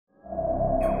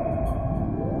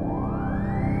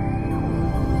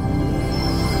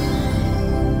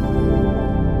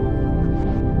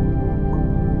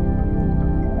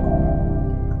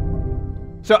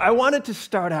So I wanted to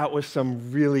start out with some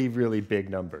really, really big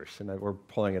numbers, and we're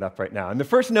pulling it up right now. And the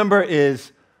first number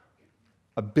is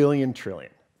 1 billion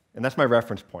trillion, and that's my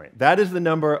reference point. That is the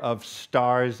number of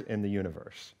stars in the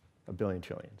universe, 1 billion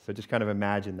trillion. So just kind of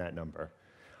imagine that number.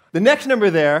 The next number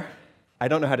there, I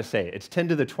don't know how to say it. It's 10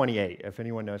 to the 28, if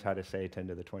anyone knows how to say 10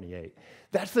 to the 28.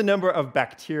 That's the number of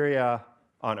bacteria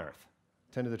on Earth,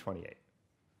 10 to the 28.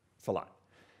 It's a lot.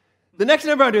 The next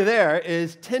number under there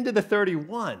is 10 to the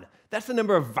 31. That's the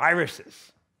number of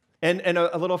viruses. And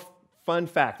a little fun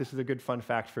fact, this is a good fun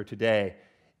fact for today.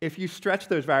 If you stretch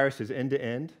those viruses end to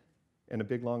end in a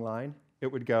big long line, it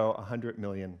would go 100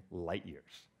 million light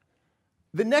years.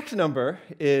 The next number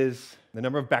is the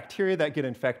number of bacteria that get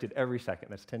infected every second.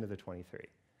 That's 10 to the 23.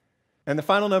 And the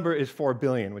final number is 4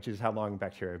 billion, which is how long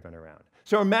bacteria have been around.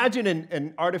 So imagine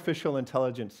an artificial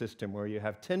intelligence system where you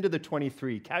have 10 to the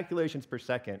 23 calculations per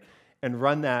second and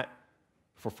run that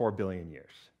for 4 billion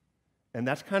years. And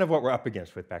that's kind of what we're up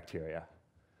against with bacteria.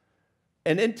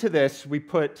 And into this, we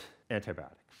put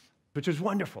antibiotics, which is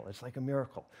wonderful. It's like a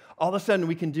miracle. All of a sudden,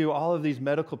 we can do all of these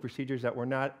medical procedures that were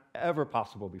not ever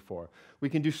possible before. We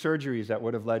can do surgeries that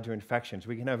would have led to infections.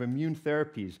 We can have immune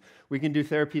therapies. We can do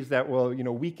therapies that will,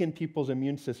 weaken people's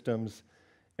immune systems,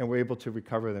 and we're able to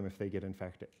recover them if they get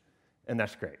infected. And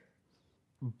that's great.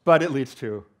 But it leads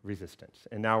to resistance.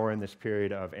 And now we're in this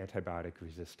period of antibiotic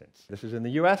resistance. This is in the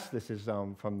US. This is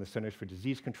from the Centers for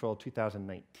Disease Control,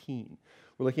 2019.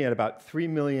 We're looking at about 3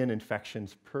 million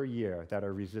infections per year that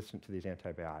are resistant to these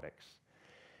antibiotics.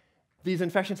 These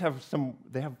infections have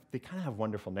they kind of have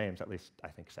wonderful names, at least I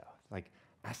think so, like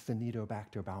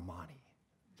Acinetobacter baumannii.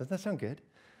 Doesn't that sound good?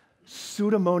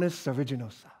 Pseudomonas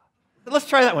aeruginosa. Let's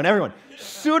try that one, everyone.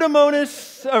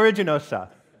 Pseudomonas aeruginosa.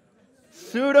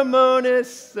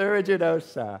 Pseudomonas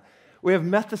aeruginosa. We have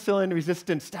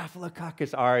methicillin-resistant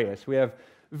Staphylococcus aureus. We have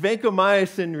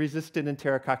vancomycin-resistant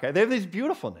enterococci. They have these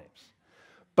beautiful names,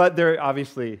 but they're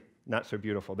obviously not so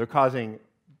beautiful. They're causing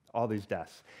all these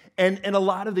deaths. And a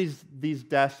lot of these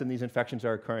deaths and these infections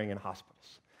are occurring in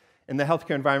hospitals. In the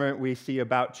healthcare environment, we see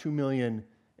about 2 million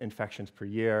infections per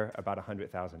year, about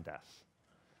 100,000 deaths.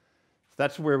 So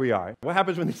that's where we are. What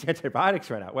happens when these antibiotics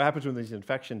run out? What happens when these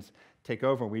infections take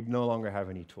over and we no longer have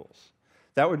any tools?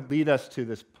 That would lead us to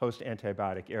this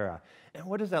post-antibiotic era. And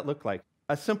what does that look like?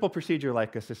 A simple procedure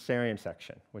like a cesarean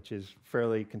section, which is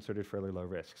considered fairly low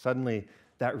risk. Suddenly,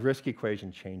 that risk equation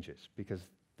changes because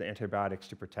the antibiotics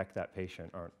to protect that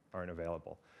patient aren't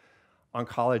available.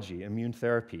 Oncology, immune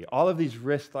therapy, all of these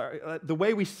risks, the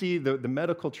way we see the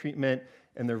medical treatment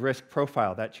and the risk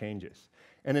profile, that changes.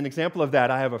 And an example of that,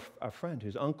 I have a friend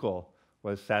whose uncle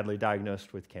was sadly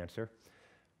diagnosed with cancer,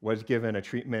 was given a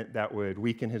treatment that would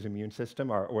weaken his immune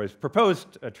system, or was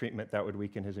proposed a treatment that would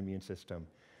weaken his immune system,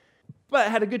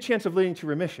 but had a good chance of leading to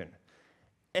remission.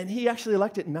 And he actually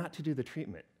elected not to do the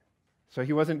treatment. So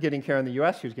he wasn't getting care in the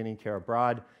US, he was getting care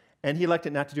abroad, and he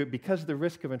elected not to do it because the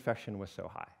risk of infection was so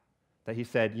high that he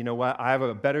said, you know what, I have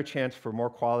a better chance for more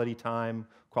quality time,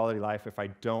 quality life if I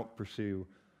don't pursue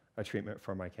a treatment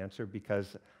for my cancer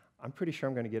because I'm pretty sure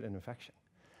I'm going to get an infection.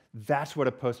 That's what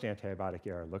a post-antibiotic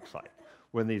era looks like,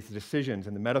 when these decisions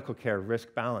and the medical care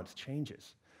risk balance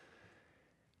changes.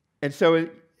 And so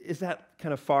is that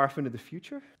kind of far off into the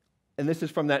future? And this is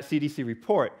from that CDC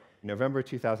report, November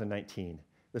 2019.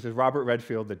 This is Robert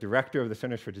Redfield, the director of the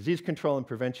Centers for Disease Control and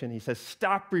Prevention. He says,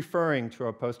 stop referring to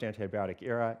a post-antibiotic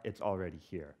era. It's already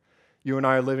here. You and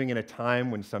I are living in a time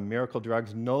when some miracle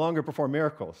drugs no longer perform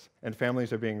miracles, and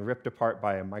families are being ripped apart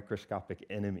by a microscopic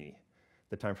enemy.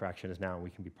 The time for action is now, and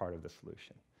we can be part of the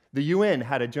solution. The UN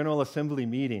had a General Assembly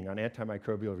meeting on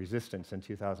antimicrobial resistance in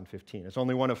 2015. It's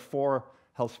only one of 4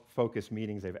 health-focused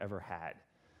meetings they've ever had.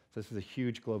 So this is a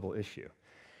huge global issue.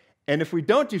 And if we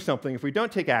don't do something, if we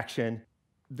don't take action,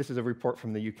 this is a report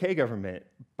from the UK government,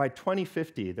 by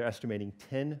 2050, they're estimating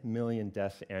 10 million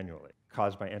deaths annually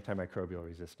caused by antimicrobial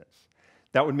resistance.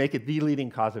 That would make it the leading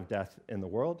cause of death in the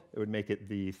world. It would make it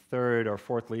the 3rd or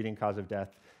 4th leading cause of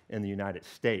death in the United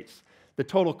States. The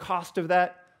total cost of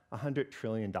that, $100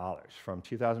 trillion from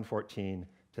 2014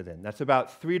 to then. That's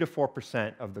about 3 to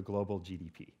 4% of the global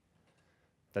GDP.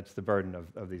 That's the burden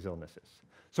of these illnesses.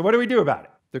 So what do we do about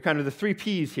it? They're kind of the 3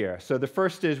 Ps here. So the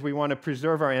first is we want to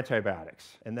preserve our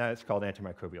antibiotics, and that's called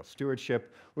antimicrobial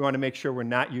stewardship. We want to make sure we're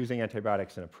not using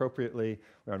antibiotics inappropriately.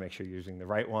 We want to make sure you're using the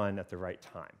right one at the right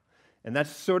time. And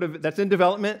that's in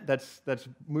development. That's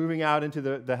moving out into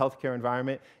the healthcare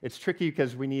environment. It's tricky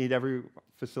because we need every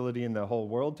facility in the whole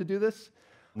world to do this.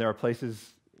 And there are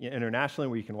places internationally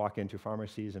where you can walk into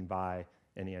pharmacies and buy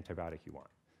any antibiotic you want.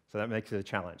 So that makes it a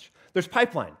challenge. There's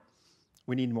pipeline.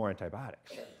 We need more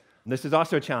antibiotics. And this is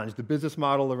also a challenge. The business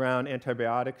model around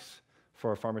antibiotics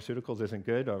for pharmaceuticals isn't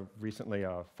good. Recently,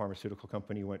 a pharmaceutical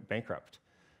company went bankrupt,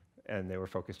 and they were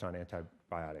focused on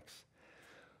antibiotics.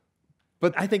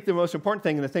 But I think the most important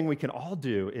thing, and the thing we can all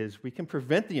do, is we can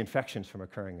prevent the infections from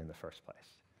occurring in the first place.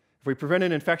 If we prevent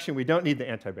an infection, we don't need the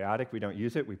antibiotic, we don't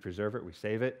use it, we preserve it, we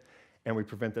save it, and we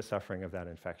prevent the suffering of that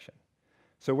infection.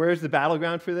 So where's the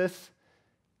battleground for this?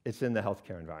 It's in the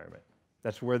healthcare environment.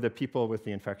 That's where the people with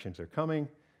the infections are coming,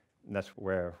 and that's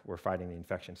where we're fighting the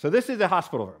infection. So this is a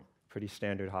hospital room, pretty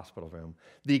standard hospital room.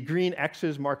 The green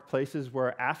X's mark places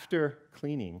where after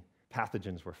cleaning,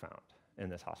 pathogens were found in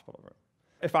this hospital room.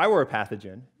 If I were a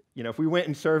pathogen, if we went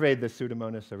and surveyed the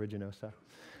Pseudomonas aeruginosa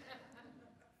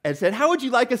and said, how would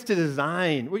you like us to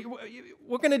design?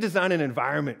 We're going to design an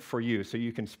environment for you so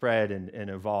you can spread and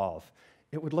evolve.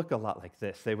 It would look a lot like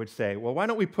this. They would say, well, why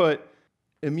don't we put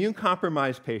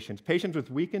immune-compromised patients, patients with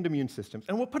weakened immune systems,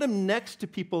 and we'll put them next to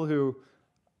people who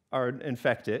are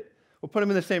infected. We'll put them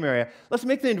in the same area. Let's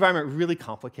make the environment really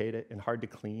complicated and hard to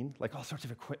clean, like all sorts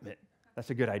of equipment.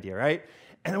 That's a good idea, right?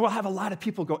 And then we'll have a lot of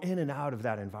people go in and out of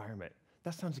that environment.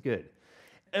 That sounds good.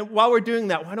 And while we're doing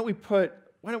that, why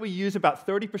don't we use about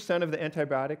 30% of the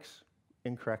antibiotics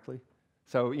incorrectly?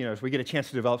 So, if we get a chance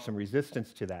to develop some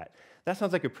resistance to that, that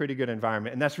sounds like a pretty good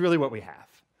environment, and that's really what we have.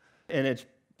 And it's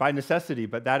by necessity,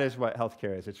 but that is what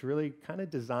healthcare is. It's really kind of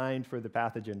designed for the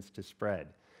pathogens to spread.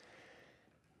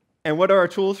 And what are our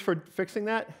tools for fixing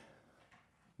that?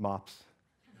 Mops,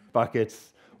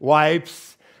 buckets,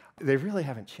 wipes. They really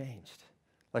haven't changed.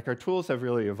 Like, our tools have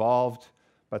really evolved,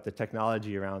 but the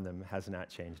technology around them has not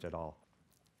changed at all.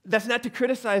 That's not to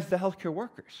criticize the healthcare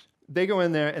workers. They go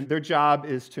in there, and their job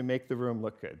is to make the room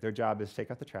look good. Their job is to take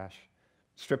out the trash,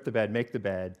 strip the bed, make the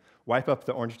bed, wipe up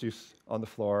the orange juice on the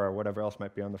floor or whatever else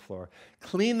might be on the floor,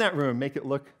 clean that room, make it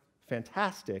look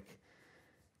fantastic,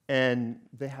 and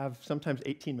they have sometimes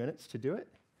 18 minutes to do it.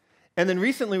 And then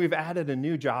recently, we've added a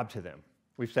new job to them.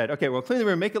 We've said, okay, well, clean the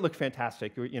room, make it look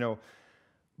fantastic,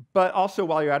 but also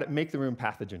while you're at it, make the room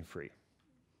pathogen-free.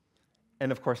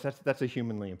 And of course, that's a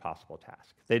humanly impossible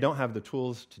task. They don't have the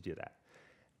tools to do that.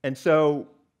 And so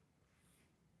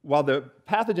while the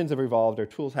pathogens have evolved, our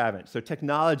tools haven't. So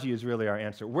technology is really our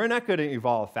answer. We're not going to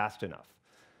evolve fast enough.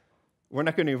 We're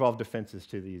not going to evolve defenses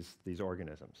to these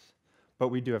organisms. But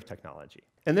we do have technology.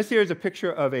 And this here is a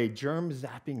picture of a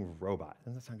germ-zapping robot.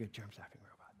 Doesn't that sound good? Germ-zapping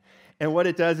robot. And what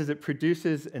it does is it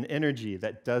produces an energy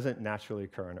that doesn't naturally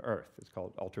occur on Earth. It's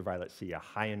called ultraviolet C, a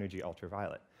high-energy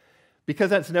ultraviolet.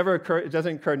 Because it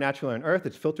doesn't occur naturally on Earth,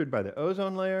 it's filtered by the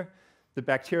ozone layer. The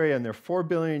bacteria, in their 4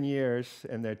 billion years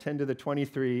and their 10 to the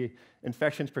 23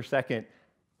 infections per second,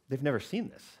 they've never seen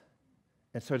this.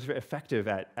 And so it's very effective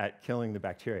at killing the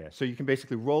bacteria. So you can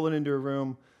basically roll it into a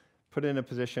room, put it in a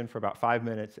position for about 5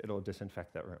 minutes, it'll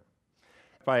disinfect that room.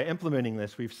 By implementing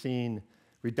this, we've seen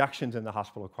reductions in the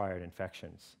hospital-acquired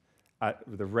infections,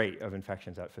 the rate of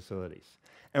infections at facilities.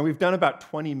 And we've done about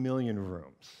 20 million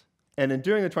rooms. And in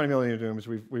doing the 20 million rooms,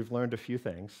 we've learned a few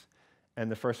things. And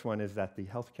the first one is that the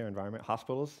healthcare environment,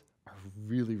 hospitals, are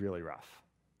really, really rough.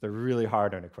 They're really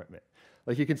hard on equipment.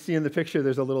 Like you can see in the picture,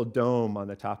 there's a little dome on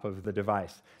the top of the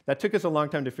device. That took us a long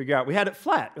time to figure out. We had it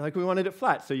flat, like we wanted it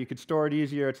flat, so you could store it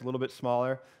easier, it's a little bit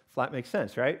smaller. Flat makes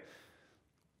sense, right?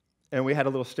 And we had a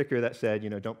little sticker that said,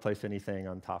 don't place anything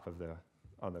on top of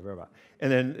on the robot.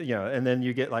 And then,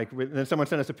 you get then someone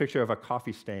sent us a picture of a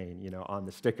coffee stain, on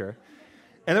the sticker.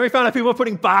 And then we found out people were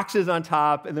putting boxes on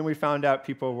top, and then we found out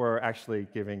people were actually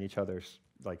giving each other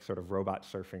sort of robot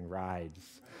surfing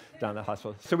rides down the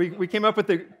hospital. So we came up with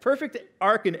the perfect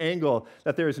arc and angle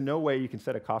that there is no way you can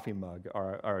set a coffee mug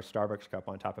or a Starbucks cup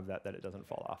on top of that it doesn't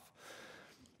fall off.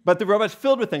 But the robot's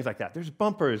filled with things like that. There's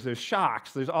bumpers, there's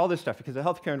shocks, there's all this stuff, because the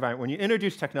healthcare environment, when you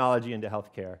introduce technology into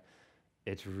healthcare,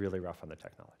 it's really rough on the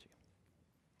technology.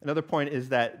 Another point is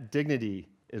that dignity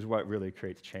is what really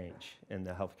creates change in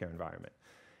the healthcare environment.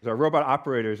 Our robot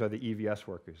operators are the EVS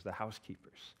workers, the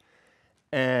housekeepers.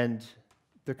 And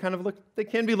they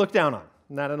can be looked down on.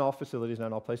 Not in all facilities, not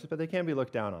in all places, but they can be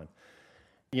looked down on.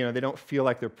 They don't feel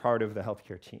like they're part of the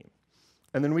healthcare team.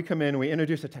 And then we come in and we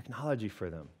introduce a technology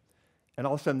for them. And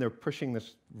all of a sudden they're pushing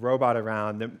this robot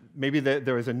around. Maybe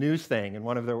there was a news thing and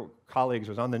one of their colleagues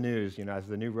was on the news, as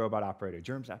the new robot operator,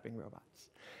 germ-zapping robots.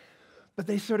 But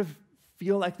they sort of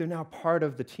feel like they're now part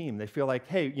of the team. They feel like,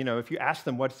 hey, if you ask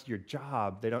them what's your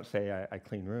job, they don't say, I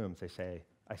clean rooms. They say,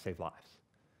 I save lives.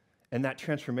 And that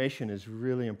transformation is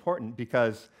really important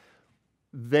because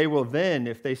they will then,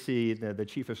 if they see the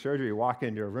chief of surgery walk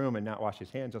into a room and not wash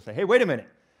his hands, they'll say, hey, wait a minute.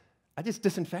 I just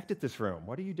disinfected this room.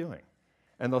 What are you doing?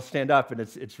 And they'll stand up, and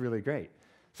it's really great.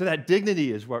 So that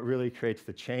dignity is what really creates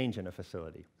the change in a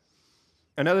facility.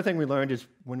 Another thing we learned is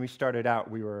when we started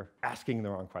out, we were asking the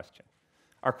wrong question.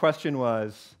 Our question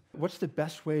was, what's the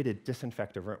best way to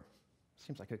disinfect a room?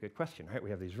 Seems like a good question, right? We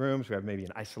have these rooms. We have maybe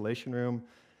an isolation room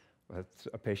with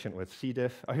a patient with C.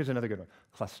 diff. Oh, here's another good one.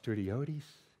 Clostridioides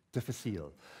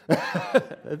difficile.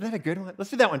 Is that a good one? Let's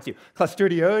do that one too.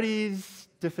 Clostridioides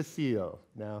difficile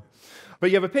now. But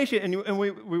you have a patient, and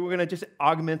we were going to just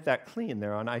augment that clean.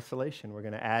 They're on isolation. We're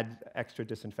going to add extra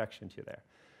disinfection to there.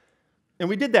 And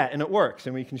we did that, and it works.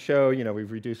 And we can show,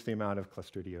 we've reduced the amount of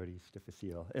Clostridioides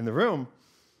difficile in the room,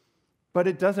 but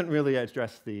it doesn't really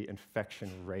address the infection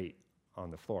rate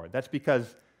on the floor. That's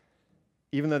because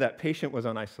even though that patient was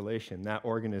on isolation, that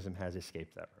organism has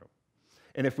escaped that room.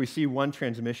 And if we see one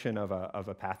transmission of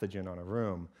a pathogen on a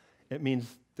room, it means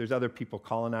there's other people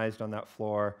colonized on that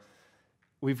floor.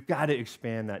 We've got to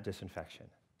expand that disinfection.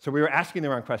 So we were asking the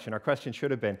wrong question. Our question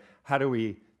should have been, how do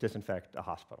we disinfect a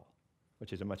hospital?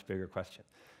 Which is a much bigger question.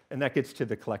 And that gets to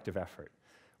the collective effort.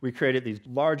 We created these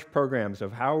large programs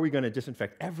of how are we going to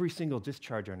disinfect every single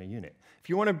discharge on a unit. If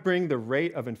you want to bring the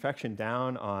rate of infection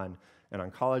down on an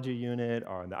oncology unit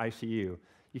or on the ICU,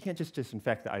 you can't just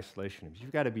disinfect the isolation rooms.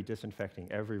 You've got to be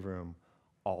disinfecting every room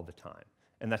all the time.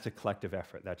 And that's a collective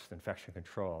effort. That's infection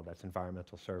control, that's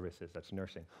environmental services, that's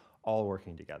nursing, all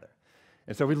working together.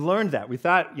 And so we learned that. We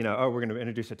thought, we're going to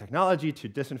introduce a technology to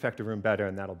disinfect a room better,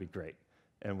 and that'll be great.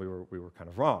 And we were kind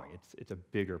of wrong. It's a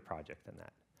bigger project than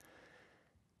that.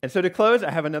 And so to close,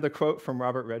 I have another quote from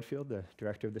Robert Redfield, the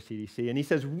director of the CDC, and he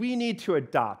says, we need to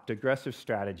adopt aggressive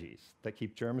strategies that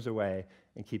keep germs away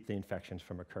and keep the infections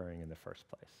from occurring in the first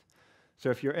place.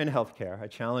 So if you're in healthcare, I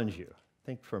challenge you,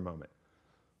 think for a moment.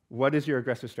 What is your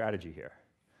aggressive strategy here?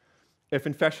 If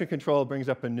infection control brings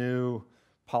up a new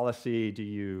policy, do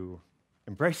you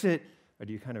embrace it? Or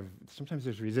do you sometimes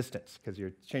there's resistance because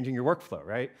you're changing your workflow,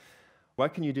 right?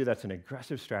 What can you do that's an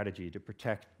aggressive strategy to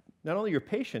protect not only your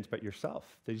patients, but yourself?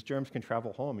 These germs can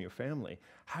travel home, your family.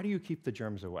 How do you keep the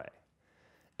germs away?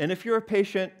 And if you're a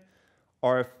patient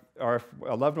or if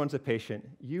a loved one's a patient,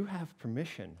 you have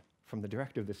permission from the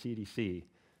director of the CDC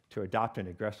to adopt an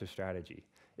aggressive strategy.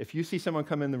 If you see someone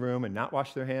come in the room and not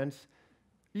wash their hands,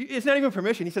 it's not even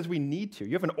permission. He says we need to.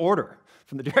 You have an order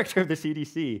from the director of the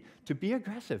CDC to be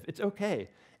aggressive. It's okay.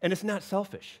 And it's not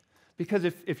selfish. Because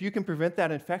if you can prevent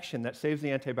that infection, that saves the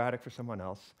antibiotic for someone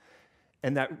else,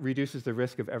 and that reduces the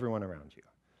risk of everyone around you.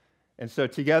 And so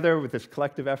together with this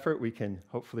collective effort, we can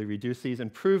hopefully reduce these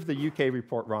and prove the UK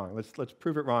report wrong. Let's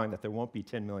prove it wrong that there won't be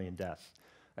 10 million deaths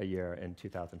a year in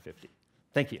 2050.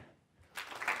 Thank you.